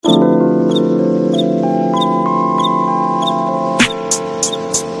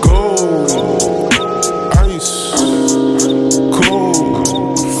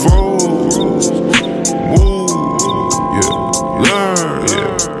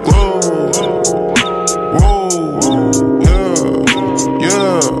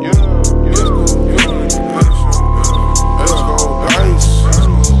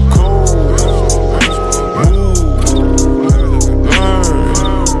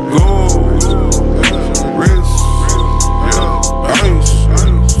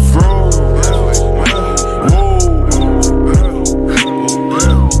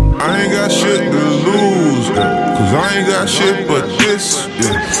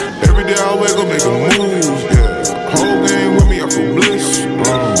nigga making moves, yeah. Whole game with me, I feel bliss. I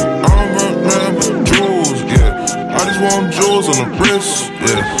don't run around with jewels, yeah. I just want jewels on the wrist,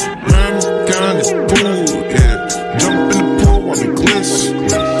 yeah. Man, kind of pool, yeah. Jump in the pool, watch me gliss,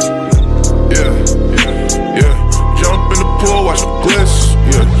 yeah. Jump in the pool, watch me gliss,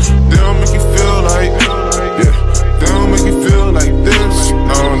 yeah. They don't make you feel like, yeah. They don't make you feel like this,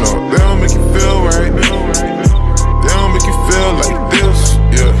 no. They don't make you feel right, they don't make you feel like this,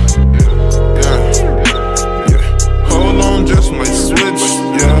 yeah. Hold on, just might switch,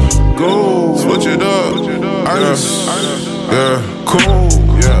 yeah. Go, switch it up, ice, yeah. Cold,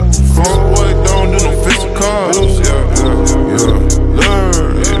 yeah. Phone boy don't do no physicals, yeah.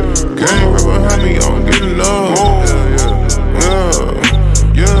 Learn, yeah. Gang right behind me, I'm getting love, yeah.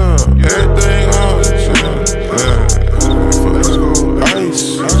 Everything up, yeah. Ice,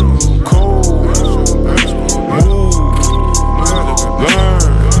 cold, move, learn,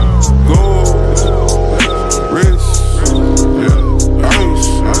 go, wrist, yeah. Ice,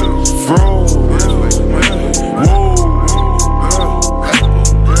 froze, whoa.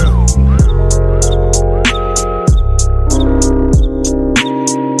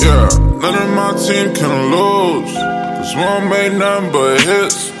 Yeah, none of my team can lose, cause one made nothing but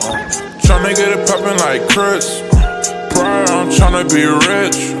hits. Tryna get it poppin' like Chris. Prior, I'm tryna be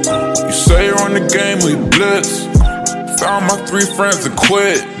rich. You say you're on the game, we blitz. Found my 3 friends and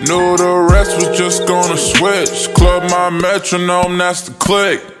quit. Knew the rest was just gonna switch. Club my metronome, that's the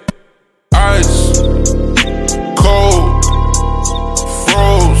click. Ice, cold,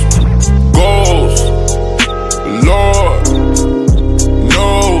 froze, goals, Lord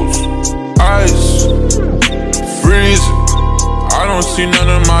knows. Ice, freezing. I don't see none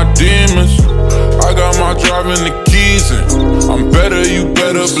of my demons. I got my driving the keys in. I'm better, you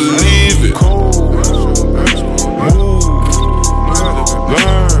better believe it. Move,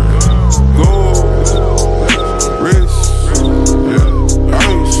 learn, go, wrist, yeah.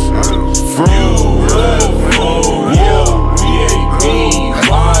 Ice, froze, UFO, yeah.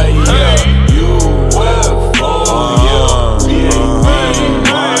 B-A-B-Y, yeah. UFO, yeah.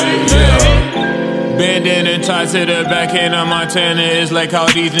 B-A-B-Y, yeah. Bending and tied to the backhand of Montana is like how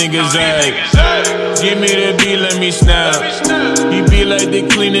these niggas act. Give me the beat, let me snap. He be like the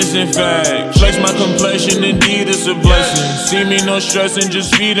cleanest in fact. Flex my complexion, indeed it's a blessing. See me no stressing,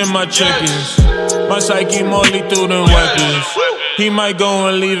 just feeding my chickens. My psyche more lethal than weapons. He might go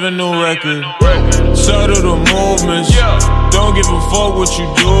and leave a new record. Settle the movements. Don't give a fuck what you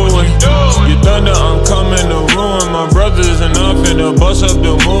doing. You thunder, I'm coming to ruin my brothers, and I'm finna bust up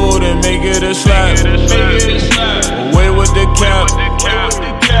the mood and make it a slap. Away with the cap.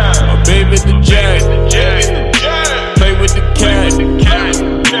 A baby the jack. Play with the cat.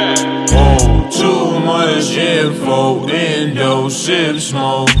 Oh, too much info. Endo, sip,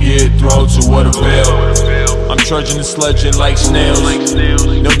 smoke, get thrown to what a bill. I'm trudging and sledging like snails.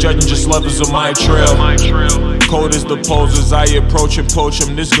 No judging, just lovers on my trail. Cold as the poses, I approach and poach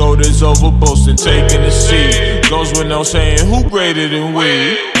them. This gold is over boasting, taking a seat. Goes with no saying, who greater than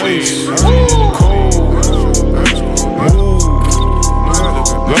we? Cold, move,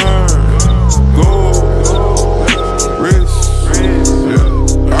 learn, go, wrist, yeah.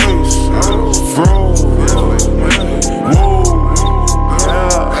 Ice, froze,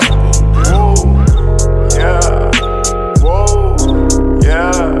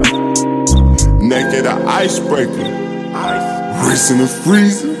 naked an icebreaker, racing and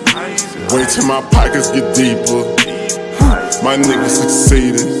freezing. Wait till my pockets get deeper. My niggas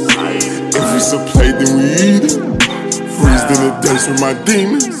succeeded. If it's a plate, then we eat it. Freezed in the days with my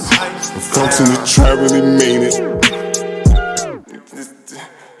demons. The folks in the trap really mean it.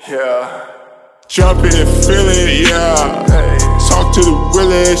 Yeah. Jump it and feel it, yeah. Talk to the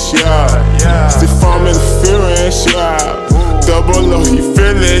realest, yeah. Still farm interference, yeah. Double O, he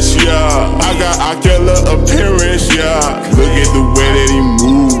fearless, yeah. I got ocular appearance, yeah. Look at the way that he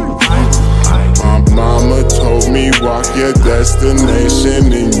move. My mama told me walk your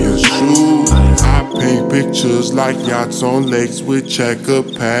destination in your shoes. I paint pictures like yachts on lakes with checker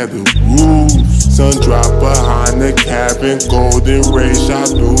paddle roofs. Sun drop behind the cabin, golden rays shot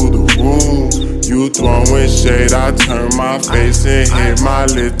through the room. You throwing shade, I turn my face and hit my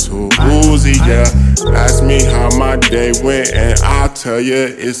little Uzi, yeah. Ask me how my day went and I'll tell you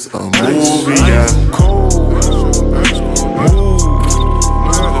it's a movie, yeah. Cold, move,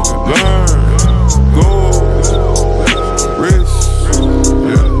 learn.